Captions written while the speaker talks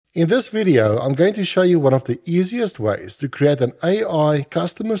In this video, I'm going to show you one of the easiest ways to create an AI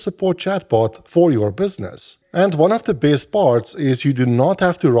customer support chatbot for your business. And one of the best parts is you do not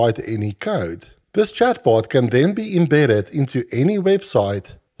have to write any code. This chatbot can then be embedded into any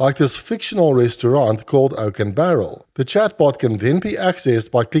website, like this fictional restaurant called Oak and Barrel. The chatbot can then be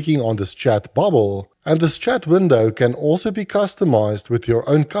accessed by clicking on this chat bubble, and this chat window can also be customized with your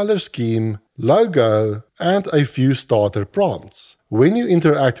own color scheme, logo, and a few starter prompts. When you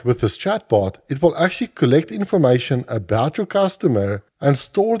interact with this chatbot, it will actually collect information about your customer and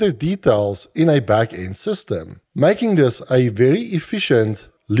store their details in a back-end system, making this a very efficient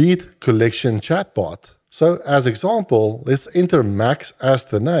lead collection chatbot. So as example, let's enter Max as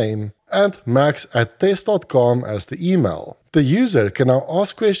the name and max@test.com as the email. The user can now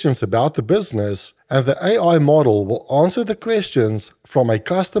ask questions about the business, and the AI model will answer the questions from a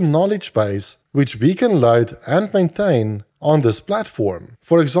custom knowledge base which we can load and maintain on this platform.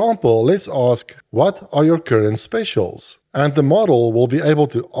 For example, let's ask, what are your current specials? And the model will be able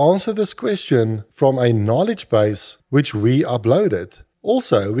to answer this question from a knowledge base which we uploaded.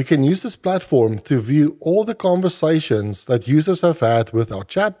 Also, we can use this platform to view all the conversations that users have had with our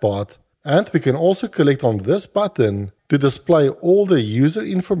chatbot, and we can also click on this button to display all the user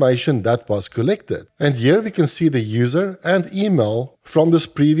information that was collected. And here we can see the user and email from this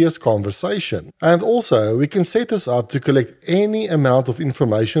previous conversation. And also, we can set this up to collect any amount of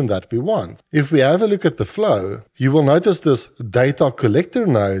information that we want. If we have a look at the flow, you will notice this data collector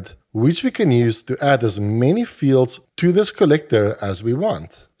node, which we can use to add as many fields to this collector as we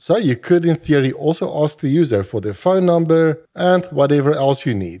want. So you could in theory also ask the user for their phone number and whatever else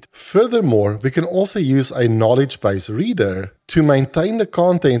you need. Furthermore, we can also use a knowledge base reader to maintain the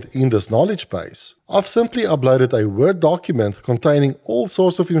content in this knowledge base. I've simply uploaded a Word document containing all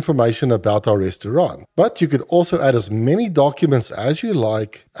sorts of information about our restaurant. But you could also add as many documents as you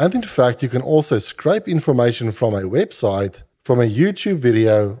like, and in fact you can also scrape information from a website, from a YouTube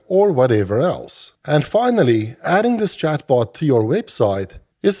video, or whatever else. And finally, adding this chatbot to your website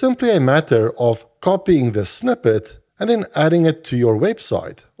is simply a matter of copying the snippet and then adding it to your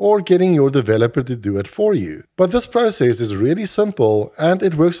website, or getting your developer to do it for you. But this process is really simple, and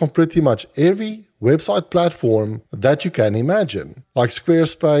it works on pretty much every website platform that you can imagine, like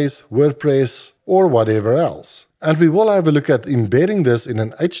Squarespace, WordPress, or whatever else. And we will have a look at embedding this in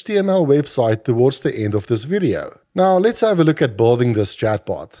an HTML website towards the end of this video. Now let's have a look at building this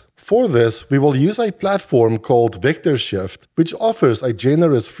chatbot. For this, we will use a platform called VectorShift, which offers a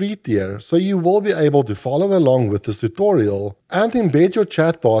generous free tier, so you will be able to follow along with this tutorial and embed your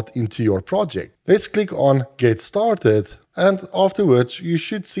chatbot into your project. Let's click on Get Started, and afterwards you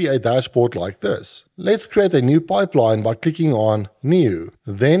should see a dashboard like this. Let's create a new pipeline by clicking on New.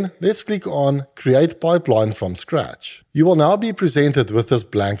 Then let's click on Create Pipeline from Scratch. You will now be presented with this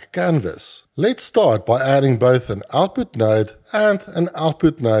blank canvas. Let's start by adding both an output node and an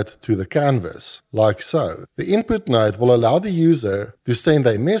output node to the canvas, like so. The input node will allow the user to send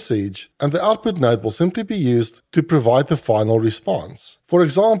a message, and the output node will simply be used to provide the final response. For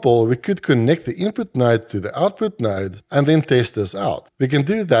example, we could connect the input node to the output node and then test this out. We can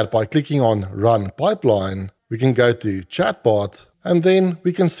do that by clicking on Run Pipeline. We can go to Chatbot, and then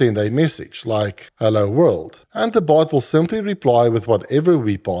we can send a message like Hello World, and the bot will simply reply with whatever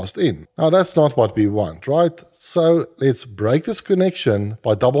we passed in. Now that's not what we want, right? So let's break this connection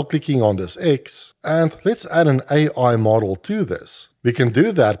by double clicking on this X, and let's add an AI model to this. We can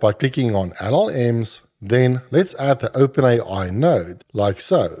do that by clicking on LLMs. Then let's add the OpenAI node, like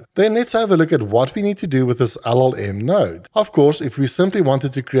so. Then let's have a look at what we need to do with this LLM node. Of course, if we simply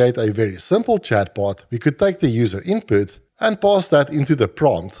wanted to create a very simple chatbot, we could take the user input and pass that into the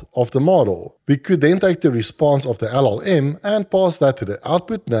prompt of the model. We could then take the response of the LLM and pass that to the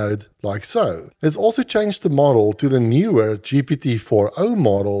output node, like so. Let's also change the model to the newer GPT-4o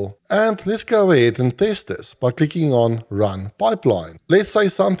model, and let's go ahead and test this by clicking on Run Pipeline. Let's say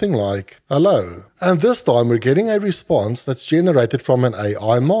something like, Hello. And this time we're getting a response that's generated from an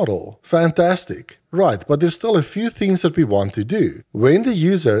AI model. Fantastic. Right, but there's still a few things that we want to do. When the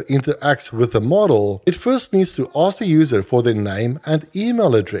user interacts with the model, it first needs to ask the user for their name and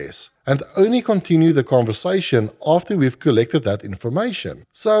email address, and only continue the conversation after we've collected that information.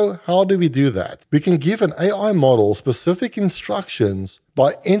 So how do we do that? We can give an AI model specific instructions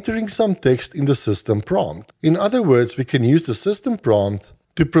by entering some text in the system prompt. In other words, we can use the system prompt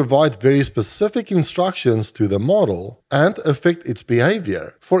to provide very specific instructions to the model and affect its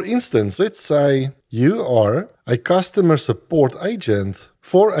behavior. For instance, let's say, You are a customer support agent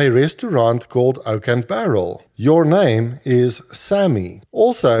for a restaurant called Oak and Barrel. Your name is Sammy.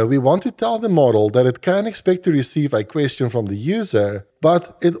 Also, we want to tell the model that it can expect to receive a question from the user,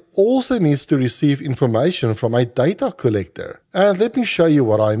 but it also needs to receive information from a data collector. And let me show you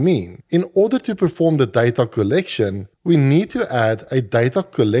what I mean. In order to perform the data collection, we need to add a data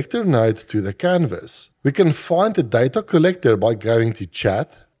collector node to the canvas. We can find the data collector by going to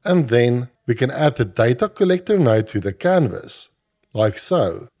Chat, and then we can add the data collector node to the canvas, like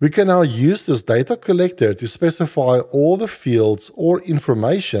so. We can now use this data collector to specify all the fields or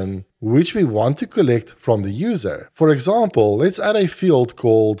information which we want to collect from the user. For example, let's add a field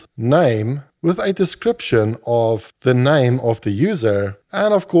called name with a description of the name of the user,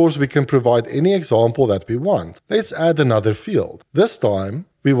 and of course we can provide any example that we want. Let's add another field. This time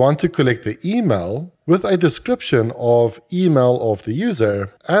we want to collect the email with a description of email of the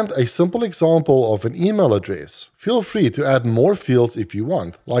user and a simple example of an email address. Feel free to add more fields if you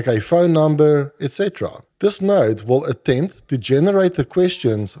want, like a phone number, etc. This node will attempt to generate the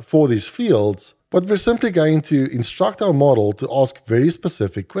questions for these fields, but we're simply going to instruct our model to ask very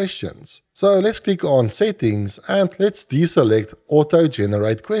specific questions. So let's click on Settings and let's deselect Auto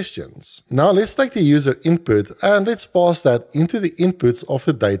Generate Questions. Now let's take the user input and let's pass that into the inputs of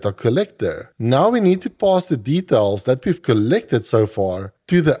the data collector. Now we need to pass the details that we've collected so far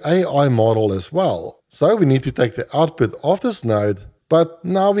to the AI model as well. So we need to take the output of this node, but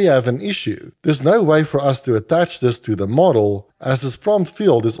now we have an issue. There's no way for us to attach this to the model as this prompt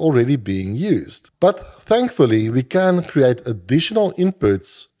field is already being used. But thankfully, we can create additional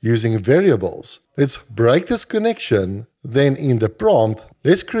inputs using variables. Let's break this connection. Then in the prompt,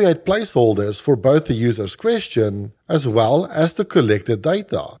 let's create placeholders for both the user's question as well as the collected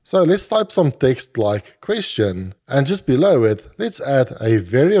data. So let's type some text like question, and just below it, let's add a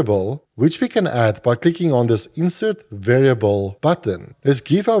variable which we can add by clicking on this Insert Variable button. Let's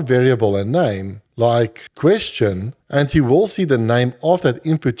give our variable a name like question, and you will see the name of that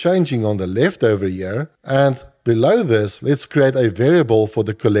input changing on the left over here. And below this, let's create a variable for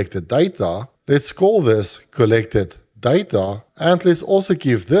the collected data. Let's call this collected data, and let's also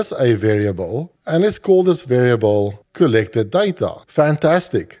give this a variable, and let's call this variable collected data.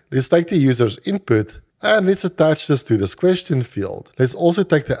 Fantastic. Let's take the user's input and let's attach this to this question field. Let's also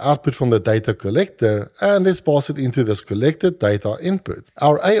take the output from the data collector and let's pass it into this collected data input.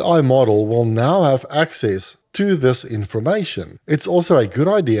 Our AI model will now have access to this information. It's also a good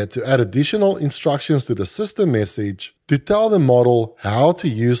idea to add additional instructions to the system message to tell the model how to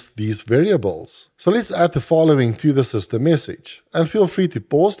use these variables. So let's add the following to the system message, and feel free to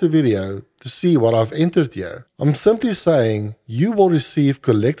pause the video to see what I've entered here. I'm simply saying you will receive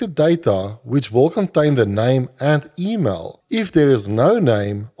collected data which will contain the name and email. If there is no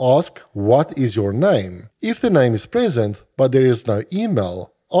name, ask what is your name. If the name is present but there is no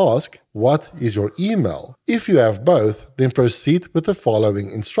email, ask what is your email. If you have both, then proceed with the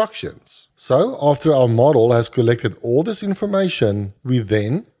following instructions. So after our model has collected all this information, we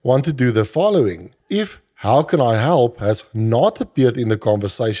then want to do the following. If "How can I help" has not appeared in the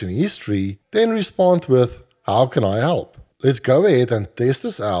conversation history, then respond with "How can I help?" Let's go ahead and test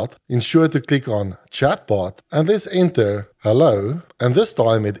this out. Ensure to click on Chatbot and let's enter hello, and this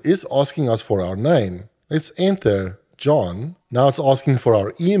time it is asking us for our name. Let's enter John. Now it's asking for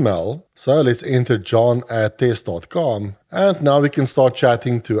our email, so let's enter john@test.com, and now we can start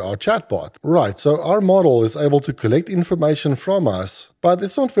chatting to our chatbot. Right, so our model is able to collect information from us, but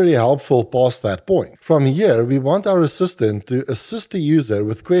it's not very helpful past that point. From here, we want our assistant to assist the user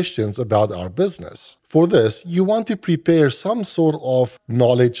with questions about our business. For this, you want to prepare some sort of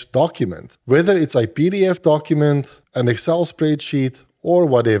knowledge document, whether it's a PDF document, an Excel spreadsheet, or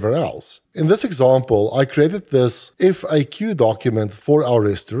whatever else. In this example, I created this FAQ document for our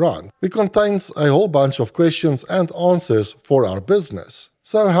restaurant. It contains a whole bunch of questions and answers for our business.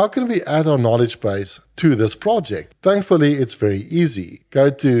 So how can we add our knowledge base to this project? Thankfully, it's very easy. Go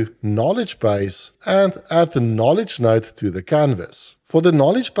to Knowledge Base and add the knowledge node to the canvas. For the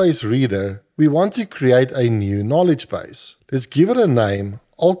knowledge base reader, we want to create a new knowledge base. Let's give it a name.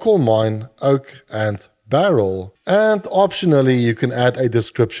 I'll call mine Oak and Barrel, and optionally you can add a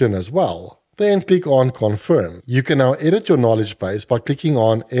description as well. Then click on Confirm. You can now edit your knowledge base by clicking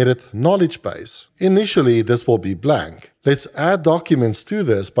on Edit Knowledge Base. Initially this will be blank. Let's add documents to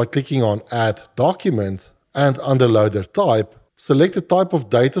this by clicking on Add Document, and under Loader Type, select the type of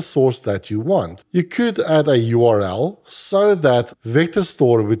data source that you want. You could add a URL so that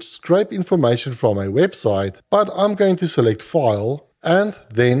VectorStore would scrape information from a website, but I'm going to select File, and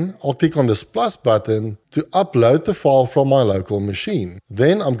then I'll click on this plus button to upload the file from my local machine.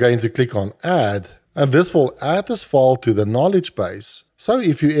 Then I'm going to click on Add, and this will add this file to the knowledge base. So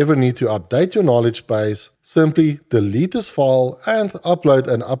if you ever need to update your knowledge base, simply delete this file and upload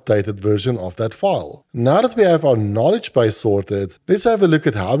an updated version of that file. Now that we have our knowledge base sorted, let's have a look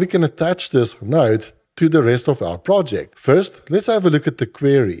at how we can attach this node to the rest of our project. First, let's have a look at the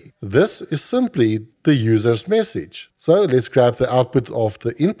query. This is simply the user's message. So let's grab the output of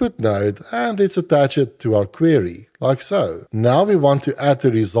the input node and let's attach it to our query, like so. Now we want to add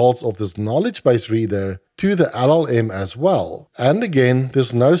the results of this knowledge base reader to the LLM as well. And again,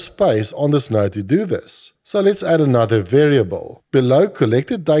 there's no space on this node to do this. So let's add another variable. Below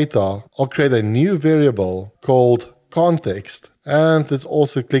collected data, I'll create a new variable called context, and let's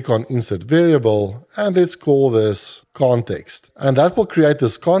also click on insert variable and let's call this context, and that will create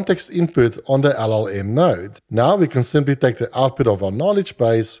this context input on the LLM node. Now we can simply take the output of our knowledge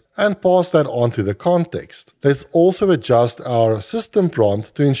base and pass that on to the context. Let's also adjust our system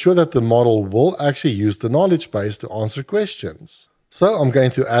prompt to ensure that the model will actually use the knowledge base to answer questions. So I'm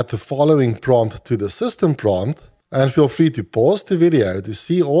going to add the following prompt to the system prompt, and feel free to pause the video to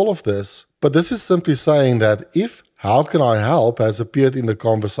see all of this, but this is simply saying that if "How can I help" has appeared in the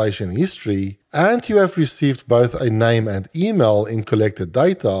conversation history, and you have received both a name and email in collected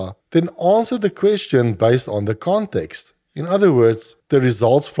data, then answer the question based on the context. In other words, the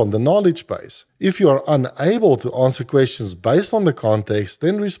results from the knowledge base. If you are unable to answer questions based on the context,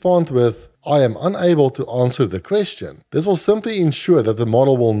 then respond with "I am unable to answer the question." This will simply ensure that the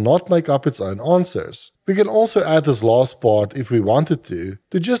model will not make up its own answers. We can also add this last part if we wanted to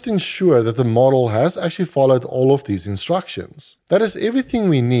just ensure that the model has actually followed all of these instructions. That is everything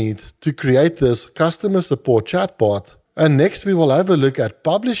we need to create this customer support chatbot, and next we will have a look at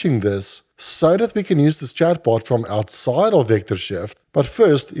publishing this so that we can use this chatbot from outside of VectorShift. But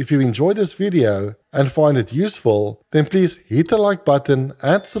first, if you enjoyed this video and find it useful, then please hit the like button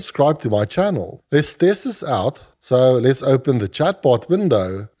and subscribe to my channel. Let's test this out. So let's open the chatbot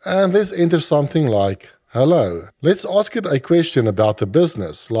window and let's enter something like "Hello." Let's ask it a question about the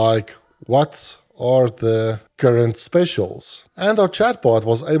business, like "What are the current specials?" And our chatbot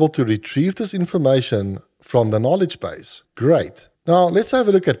was able to retrieve this information from the knowledge base. Great. Now let's have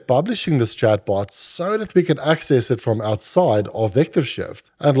a look at publishing this chatbot so that we can access it from outside of VectorShift.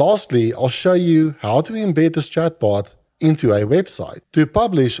 And lastly, I'll show you how to embed this chatbot into a website. To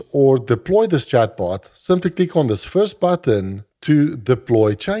publish or deploy this chatbot, simply click on this first button to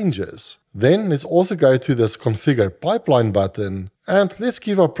deploy changes. Then let's also go to this configure pipeline button and let's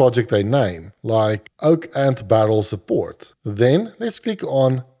give our project a name like Oak and Barrel Support. Then let's click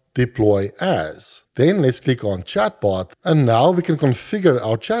on deploy as. Then let's click on chatbot, and now we can configure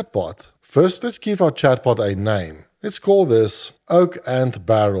our chatbot. First, let's give our chatbot a name. Let's call this Oak and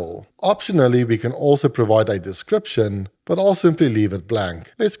Barrel. Optionally, we can also provide a description, but I'll simply leave it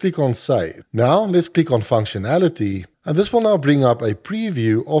blank. Let's click on save. Now let's click on functionality, and this will now bring up a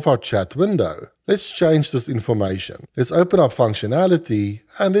preview of our chat window. Let's change this information. Let's open up functionality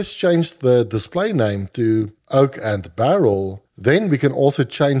and let's change the display name to Oak and Barrel. Then we can also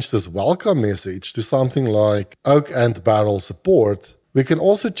change this welcome message to something like Oak and Barrel Support. We can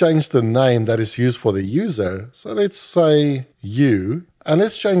also change the name that is used for the user. So let's say you, and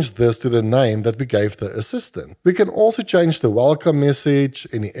let's change this to the name that we gave the assistant. We can also change the welcome message,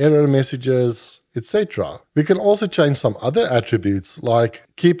 any error messages, etc. We can also change some other attributes like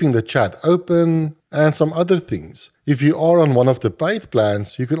keeping the chat open and some other things. If you are on one of the paid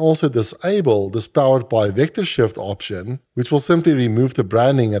plans, you can also disable this powered by VectorShift option, which will simply remove the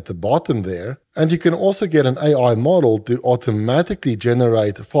branding at the bottom there. And you can also get an AI model to automatically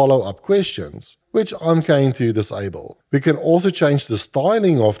generate follow-up questions, which I'm going to disable. We can also change the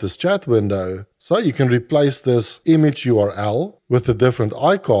styling of this chat window, so you can replace this image URL with a different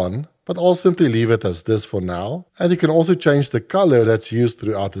icon, but I'll simply leave it as this for now. And you can also change the color that's used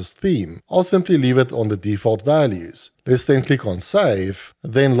throughout this theme. I'll simply leave it on the default values. Let's then click on save.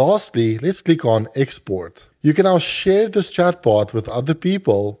 Then lastly, let's click on export. You can now share this chatbot with other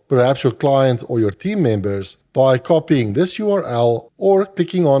people, perhaps your client or your team members, by copying this URL or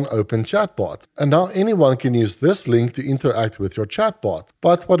clicking on Open Chatbot. And now anyone can use this link to interact with your chatbot.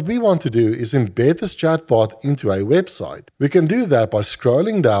 But what we want to do is embed this chatbot into a website. We can do that by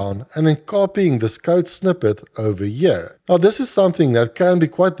scrolling down and then copying this code snippet over here. Now this is something that can be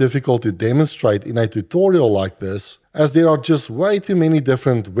quite difficult to demonstrate in a tutorial like this, as there are just way too many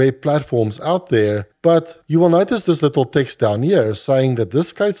different web platforms out there, but you will notice this little text down here saying that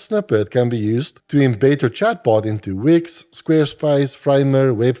this code snippet can be used to embed your chatbot into Wix, Squarespace,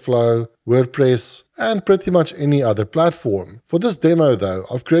 Framer, Webflow, WordPress, and pretty much any other platform. For this demo though,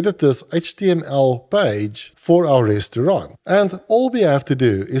 I've created this HTML page for our restaurant. And all we have to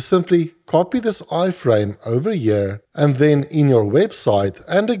do is simply copy this iframe over here, and then in your website,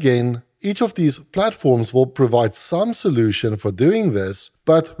 and again, each of these platforms will provide some solution for doing this,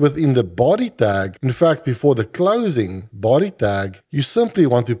 but within the body tag, in fact before the closing body tag, you simply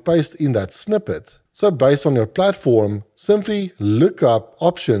want to paste in that snippet. So based on your platform, simply look up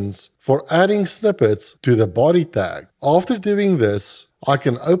options for adding snippets to the body tag. After doing this, I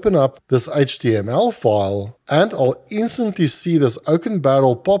can open up this HTML file and I'll instantly see this open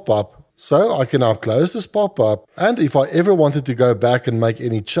barrel pop up. So I can now close this pop-up, and if I ever wanted to go back and make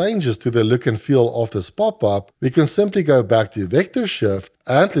any changes to the look and feel of this pop-up, we can simply go back to VectorShift,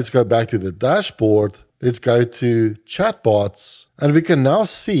 and let's go back to the dashboard. Let's go to Chatbots, and we can now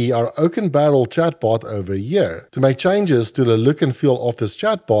see our Oaken Barrel chatbot over here. To make changes to the look and feel of this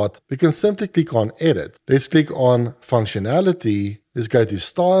chatbot, we can simply click on Edit. Let's click on Functionality, let's go to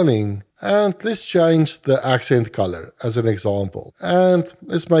Styling, and let's change the accent color as an example. And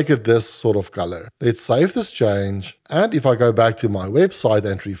let's make it this sort of color. Let's save this change. And if I go back to my website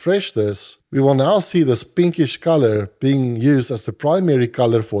and refresh this, we will now see this pinkish color being used as the primary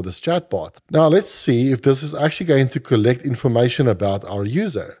color for this chatbot. Now let's see if this is actually going to collect information about our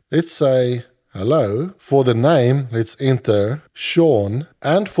user. Let's say, hello. For the name, let's enter Sean.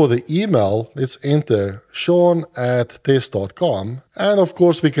 And for the email, let's enter sean@test.com. And of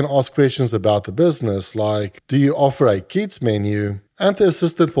course, we can ask questions about the business like, do you offer a kids menu? And the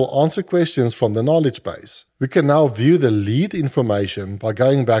assistant will answer questions from the knowledge base. We can now view the lead information by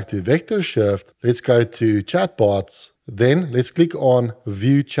going back to VectorShift. Let's go to Chatbots. Then let's click on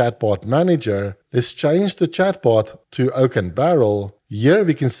View Chatbot Manager. Let's change the chatbot to Oaken Barrel. Here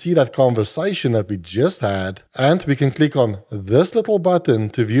we can see that conversation that we just had, and we can click on this little button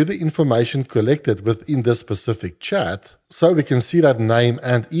to view the information collected within this specific chat. So we can see that name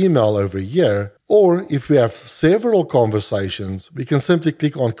and email over here. Or if we have several conversations, we can simply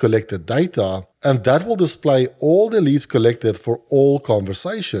click on Collected Data, and that will display all the leads collected for all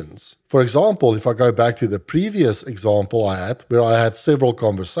conversations. For example, if I go back to the previous example I had, where I had several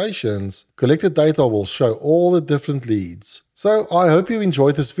conversations, collected data will show all the different leads. So I hope you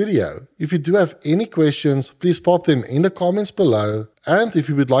enjoyed this video. If you do have any questions, please pop them in the comments below. And if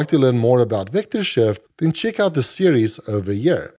you would like to learn more about VectorShift, then check out the series over here.